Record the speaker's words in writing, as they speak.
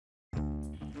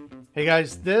Hey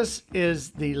guys, this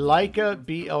is the Leica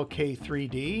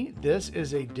BLK3D. This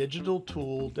is a digital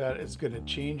tool that is going to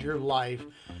change your life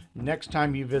next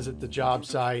time you visit the job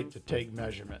site to take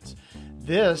measurements.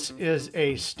 This is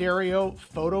a stereo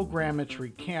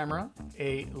photogrammetry camera,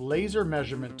 a laser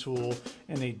measurement tool,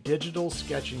 and a digital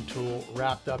sketching tool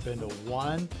wrapped up into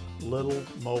one little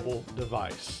mobile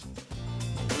device.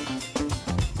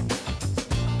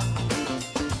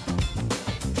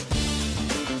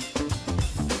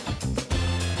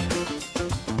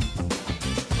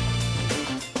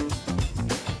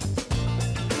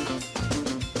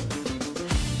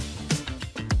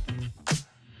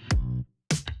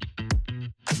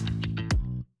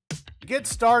 To get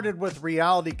started with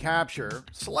reality capture,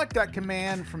 select that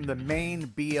command from the main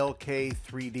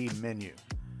BLK3D menu.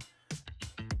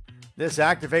 This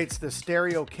activates the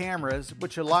stereo cameras,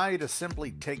 which allow you to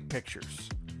simply take pictures.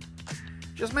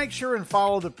 Just make sure and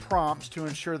follow the prompts to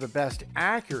ensure the best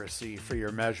accuracy for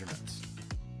your measurements.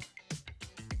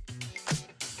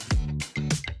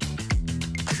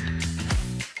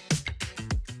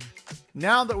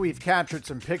 Now that we've captured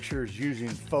some pictures using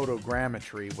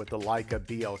photogrammetry with the Leica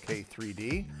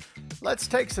BLK3D, let's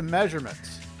take some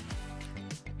measurements.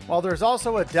 While there's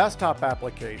also a desktop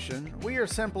application, we are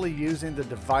simply using the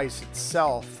device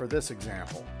itself for this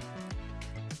example.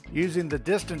 Using the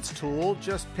distance tool,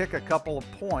 just pick a couple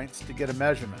of points to get a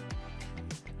measurement.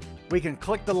 We can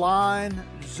click the line,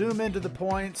 zoom into the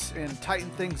points, and tighten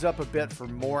things up a bit for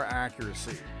more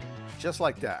accuracy. Just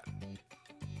like that.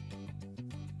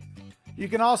 You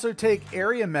can also take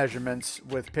area measurements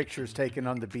with pictures taken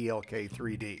on the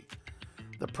BLK3D.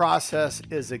 The process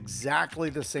is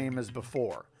exactly the same as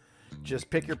before.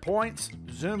 Just pick your points,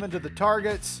 zoom into the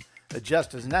targets,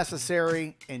 adjust as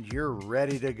necessary, and you're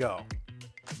ready to go.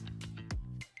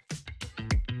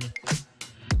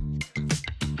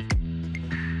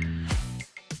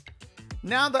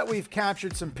 Now that we've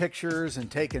captured some pictures and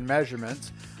taken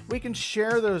measurements, we can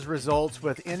share those results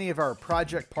with any of our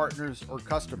project partners or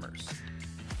customers.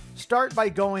 Start by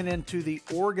going into the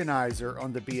organizer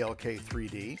on the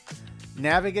BLK3D,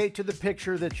 navigate to the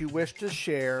picture that you wish to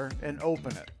share and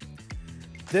open it.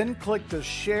 Then click the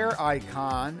share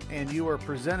icon and you are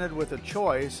presented with a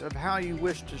choice of how you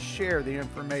wish to share the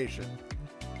information.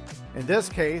 In this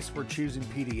case, we're choosing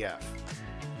PDF.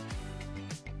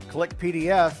 Click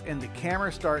PDF and the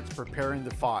camera starts preparing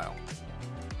the file.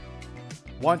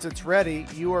 Once it's ready,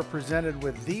 you are presented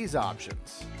with these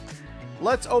options.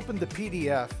 Let's open the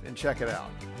PDF and check it out.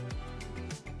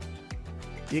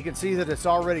 You can see that it's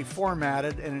already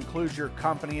formatted and includes your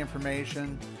company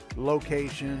information,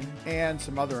 location, and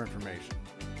some other information.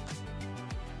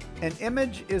 An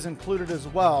image is included as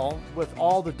well with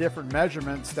all the different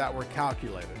measurements that were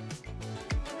calculated.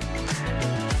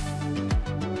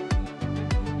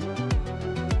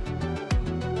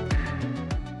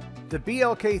 The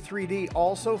BLK3D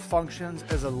also functions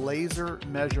as a laser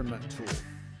measurement tool.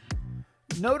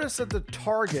 Notice that the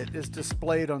target is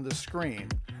displayed on the screen,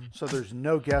 so there's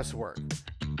no guesswork.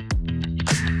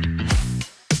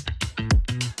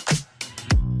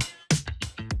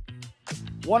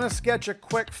 Want to sketch a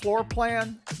quick floor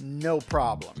plan? No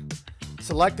problem.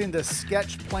 Selecting the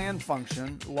Sketch Plan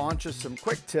function launches some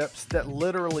quick tips that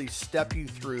literally step you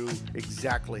through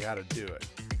exactly how to do it.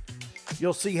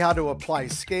 You'll see how to apply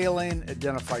scaling,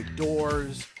 identify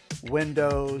doors,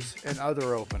 windows, and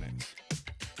other openings.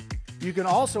 You can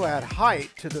also add height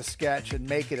to the sketch and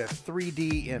make it a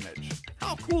 3D image.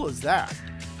 How cool is that?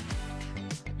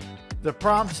 The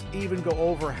prompts even go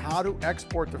over how to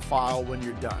export the file when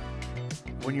you're done.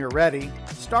 When you're ready,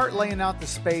 start laying out the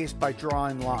space by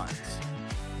drawing lines.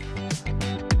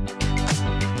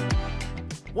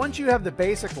 Once you have the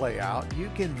basic layout,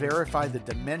 you can verify the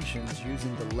dimensions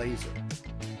using the laser.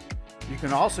 You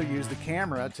can also use the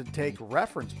camera to take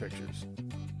reference pictures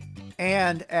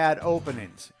and add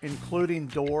openings, including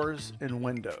doors and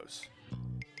windows.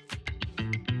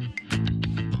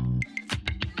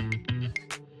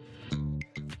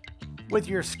 With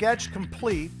your sketch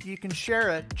complete, you can share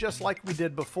it just like we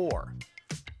did before.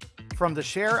 From the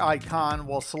share icon,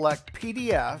 we'll select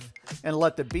PDF and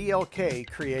let the BLK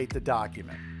create the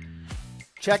document.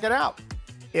 Check it out.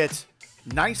 It's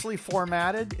nicely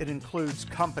formatted. It includes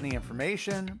company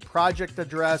information, project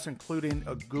address, including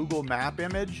a Google Map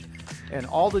image, and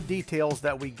all the details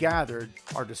that we gathered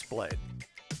are displayed.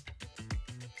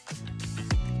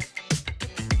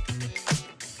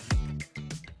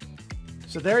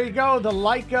 So there you go, the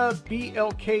Leica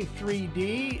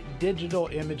BLK3D digital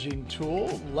imaging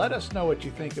tool. Let us know what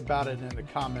you think about it in the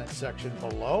comment section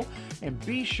below, and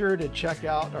be sure to check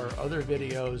out our other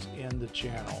videos in the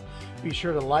channel. Be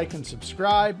sure to like and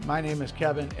subscribe. My name is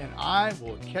Kevin, and I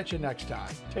will catch you next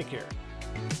time. Take care.